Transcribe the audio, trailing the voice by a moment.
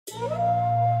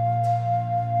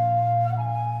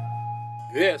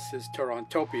This is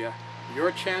Torontopia,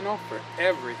 your channel for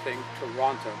everything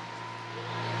Toronto.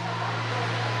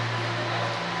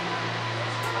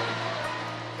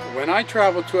 When I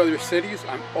travel to other cities,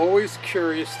 I'm always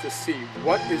curious to see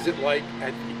what is it like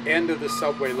at the end of the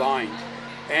subway line,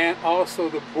 and also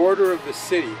the border of the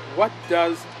city. What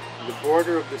does the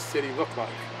border of the city look like?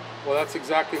 Well, that's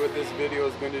exactly what this video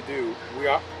is going to do.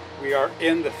 We are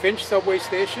in the Finch subway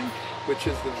station, which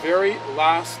is the very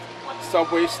last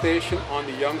subway station on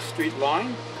the Yonge Street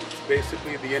line. It's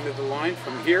basically the end of the line.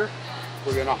 From here,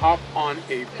 we're going to hop on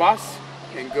a bus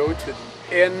and go to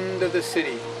the end of the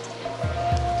city.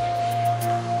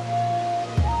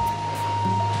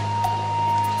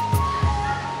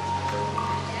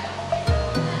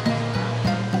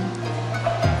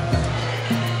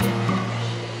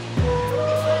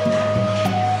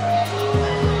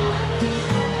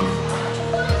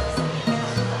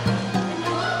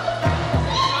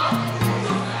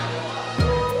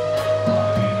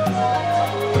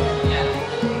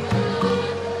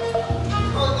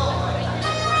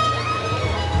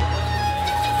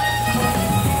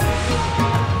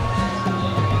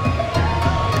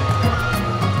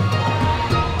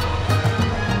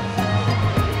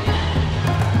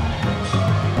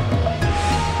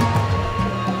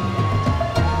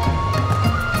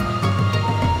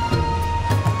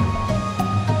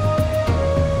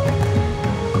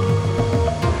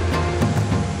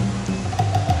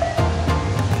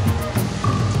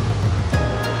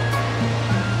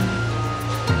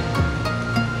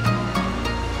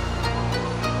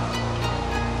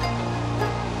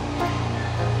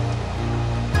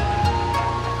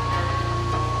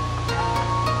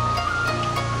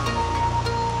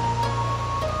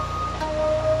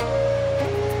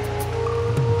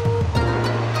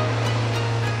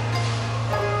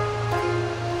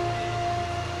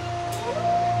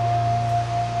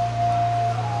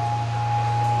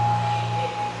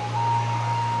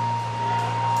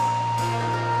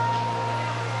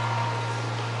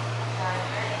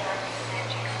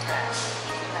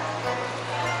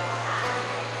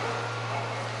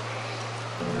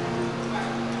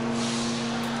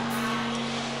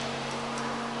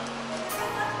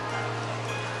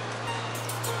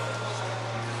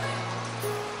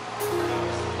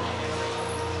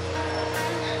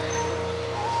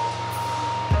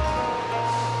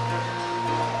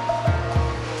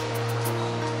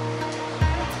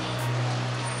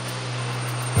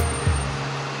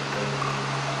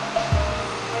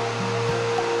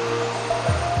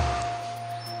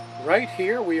 Right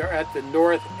here we are at the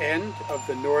north end of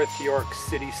the North York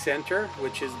City Centre,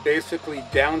 which is basically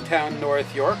downtown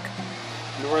North York.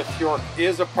 North York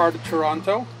is a part of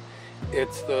Toronto.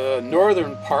 It's the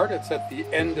northern part. It's at the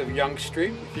end of Yonge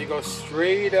Street. If you go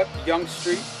straight up Yonge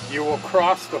Street, you will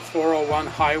cross the 401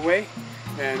 highway,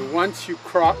 and once you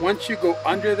go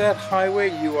under that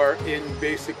highway, you are in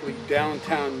basically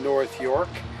downtown North York,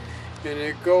 and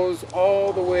it goes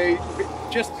all the way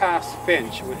just past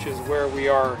Finch, which is where we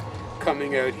are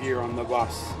coming out here on the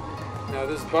bus. Now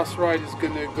this bus ride is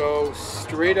going to go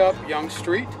straight up Yonge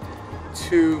Street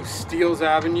to Steeles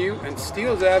Avenue, and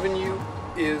Steeles Avenue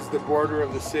is the border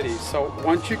of the city. So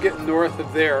once you get north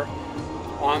of there,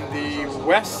 on the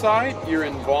west side you're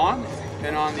in Vaughan,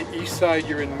 and on the east side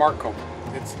you're in Markham.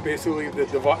 It's basically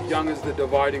Yonge is the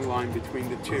dividing line between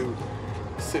the two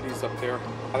cities up there.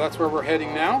 That's where we're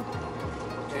heading now,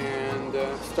 and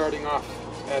starting off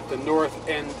at the north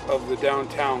end of the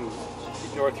downtown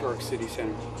North York City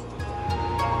Centre.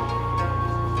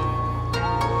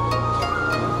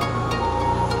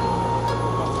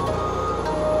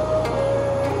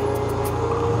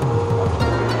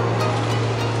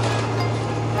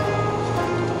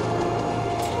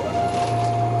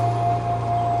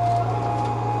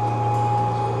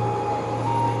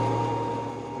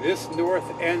 This north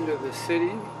end of the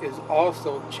city is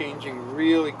also changing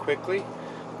really quickly.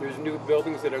 There's new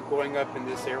buildings that are going up in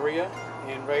this area,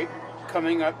 and right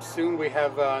coming up soon we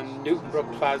have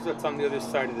Newtonbrook Plaza. It's on the other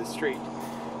side of the street,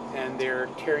 and they're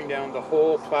tearing down the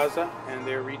whole plaza and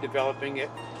they're redeveloping it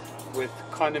with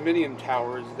condominium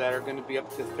towers that are going to be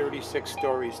up to 36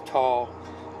 stories tall.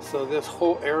 So this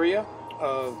whole area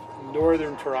of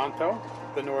northern Toronto,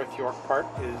 the North York part,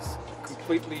 is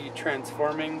completely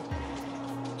transforming,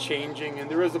 changing, and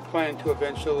there is a plan to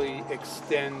eventually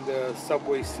extend the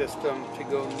subway system to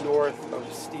go north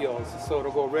of Steeles, so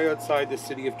it'll go right outside the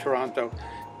city of Toronto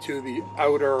to the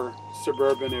outer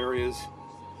suburban areas.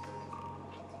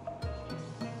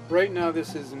 Right now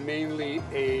this is mainly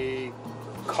a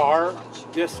car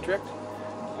district.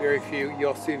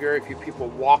 You'll see very few people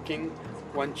walking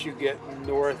once you get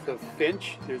north of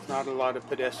Finch. There's not a lot of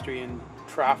pedestrian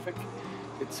traffic.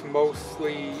 It's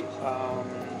mostly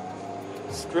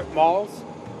strip malls.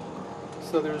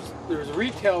 So there's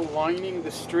retail lining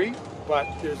the street, but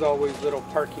there's always little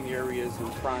parking areas in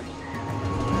front.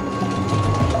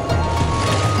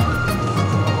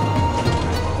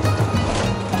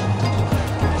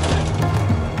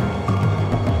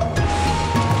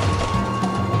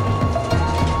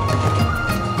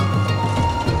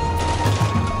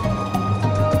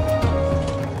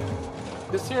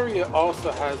 This area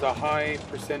also has a high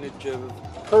percentage of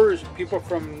people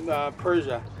from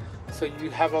Persia. So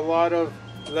you have a lot of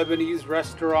Lebanese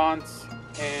restaurants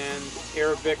and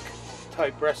Arabic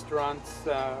type restaurants,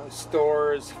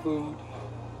 stores, food,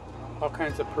 all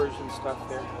kinds of Persian stuff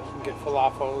there. You can get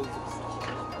falafels.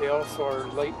 They also are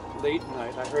late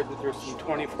night. I heard that there's some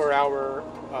 24-hour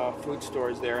food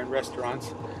stores there and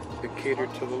restaurants that cater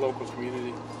to the local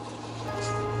community.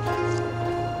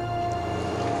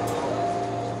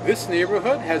 This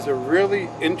neighborhood has a really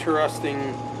interesting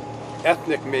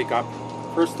ethnic makeup.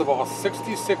 First of all,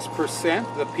 66%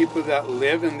 of the people that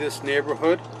live in this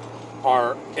neighborhood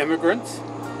are immigrants,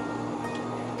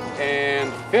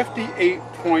 and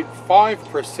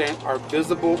 58.5% are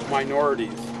visible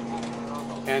minorities.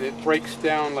 And it breaks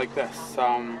down like this.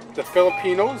 The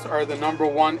Filipinos are the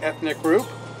 #1 ethnic group,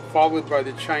 followed by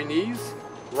the Chinese,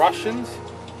 Russians,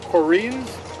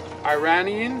 Koreans,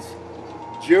 Iranians,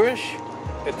 Jewish,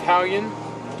 Italian,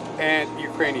 and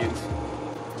Ukrainians.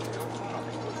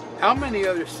 How many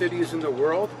other cities in the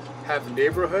world have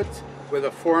neighborhoods with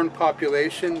a foreign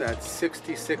population that's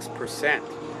 66%?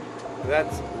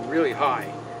 That's really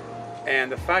high.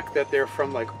 And the fact that they're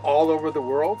from like all over the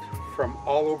world, from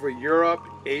all over Europe,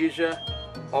 Asia,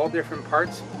 all different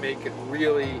parts, make it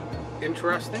really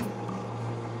interesting.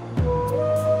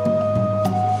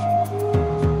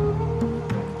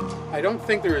 I don't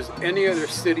think there is any other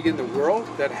city in the world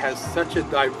that has such a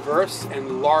diverse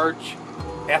and large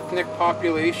ethnic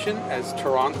population as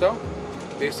Toronto.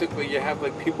 Basically, you have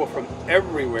like people from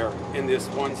everywhere in this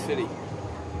one city.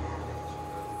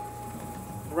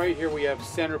 Right here we have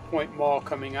Centerpoint Mall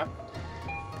coming up,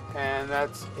 and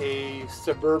that's a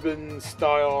suburban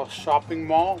style shopping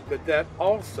mall, but that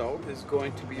also is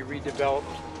going to be redeveloped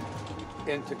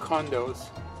into condos.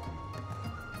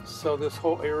 So this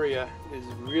whole area is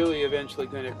really eventually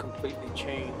going to completely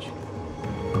change.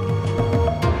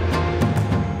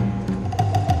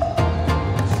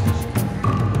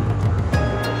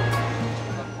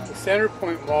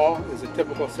 Centerpoint Mall is a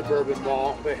typical suburban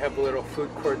mall. They have a little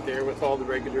food court there with all the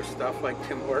regular stuff like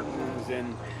Tim Hortons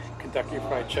and Kentucky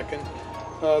Fried Chicken.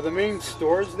 The main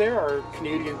stores there are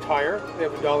Canadian Tire. They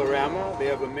have a Dollarama. They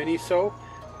have a Miniso.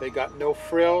 They got No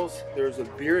Frills. There's a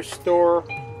beer store.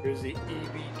 There's the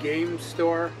EB Game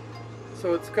store.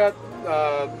 So it's got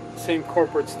same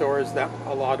corporate stores that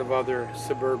a lot of other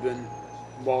suburban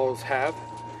malls have.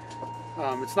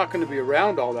 It's not going to be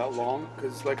around all that long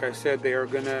because, like I said, they are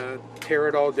going to tear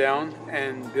it all down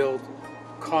and build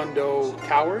condo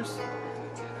towers,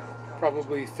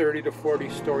 probably 30 to 40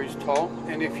 stories tall.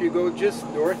 And if you go just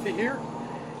north of here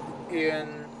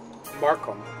in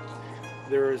Markham,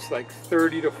 there's like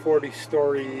 30 to 40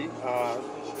 story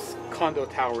condo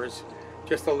towers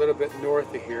just a little bit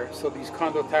north of here. So these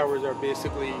condo towers are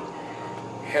basically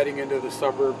heading into the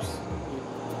suburbs.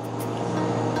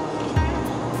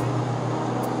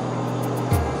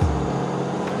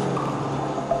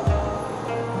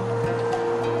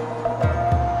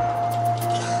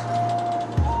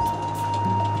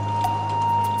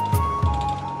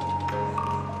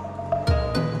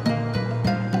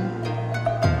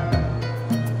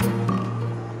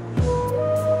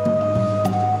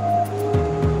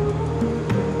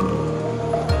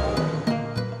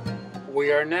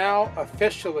 We are now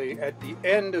officially at the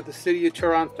end of the city of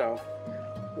Toronto.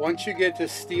 Once you get to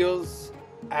Steeles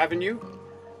Avenue,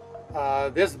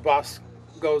 this bus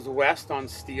goes west on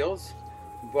Steeles,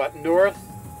 but north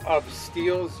of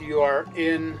Steeles you are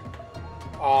in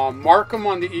Markham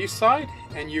on the east side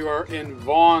and you are in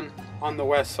Vaughan on the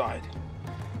west side.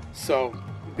 So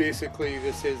basically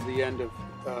this is the end of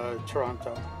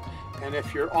Toronto. And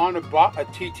if you're on a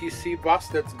TTC bus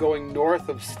that's going north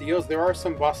of Steeles, there are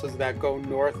some buses that go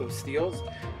north of Steeles,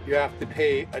 you have to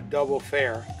pay a double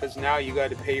fare because now you got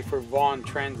to pay for Vaughan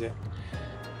Transit.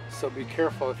 So be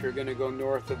careful if you're going to go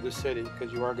north of the city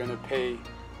because you are going to pay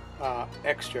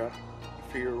extra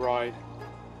for your ride.